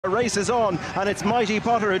The race is on, and it's Mighty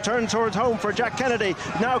Potter who turns towards home for Jack Kennedy.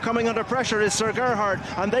 Now coming under pressure is Sir Gerhard,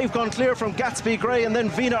 and they've gone clear from Gatsby Gray and then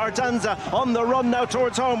Vina Ardanza on the run now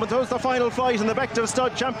towards home. And those the final flight in the Bective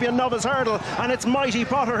Stud Champion Novice Hurdle, and it's Mighty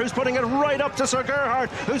Potter who's putting it right up to Sir Gerhard,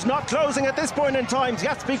 who's not closing at this point in time.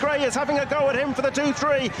 Gatsby Gray is having a go at him for the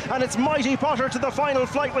 2-3, and it's Mighty Potter to the final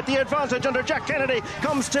flight with the advantage under Jack Kennedy.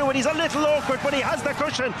 Comes to it, he's a little awkward, but he has the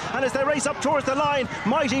cushion, and as they race up towards the line,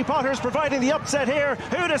 Mighty Potter's providing the upset here.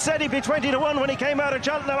 Who'd have said he'd be 20-1 when he came out of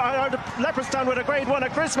Leopardstown with a grade 1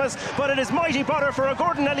 at Christmas? But it is Mighty Potter for a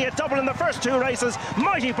Gordon Elliott double in the first two races.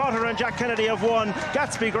 Mighty Potter and Jack Kennedy have won.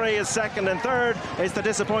 Gatsby Gray is second, and third is the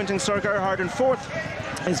disappointing Sir Gerhard, and fourth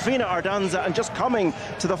is Vina Ardanza. And just coming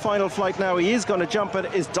to the final flight now, he is going to jump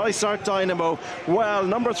it, is Dysart Dynamo. Well,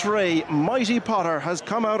 number 3, Mighty Potter, has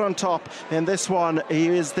come out on top in this one. He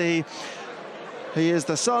is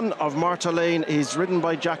the son of Martelaine. He's ridden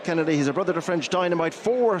by Jack Kennedy. He's a brother to French Dynamite.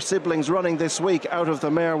 4 siblings running this week out of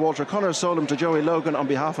the mare. Walter Connor sold him to Joey Logan on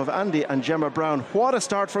behalf of Andy and Gemma Brown. What a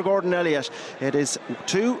start for Gordon Elliott. It is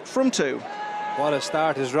 2 from 2. What a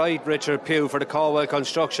start is right, Richard Pugh, for the Caldwell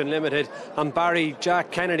Construction Limited. And Barry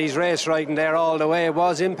Jack Kennedy's race riding there all the way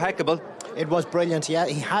was impeccable. It was brilliant, yeah.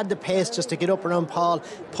 He had the pace just to get up around Paul,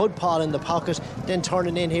 put Paul in the pocket, then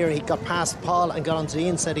turning in here, he got past Paul and got onto the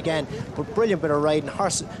inside again. But brilliant bit of riding,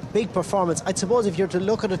 horse, big performance. I suppose if you're to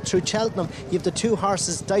look at it through Cheltenham, you have the 2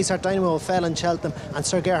 horses, Dysart Dynamo fell in Cheltenham, and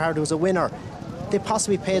Sir Gerhard was a winner. They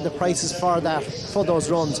possibly paid the prices for those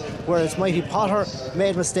runs, whereas Mighty Potter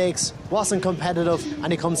made mistakes, wasn't competitive,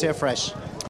 and he comes here fresh.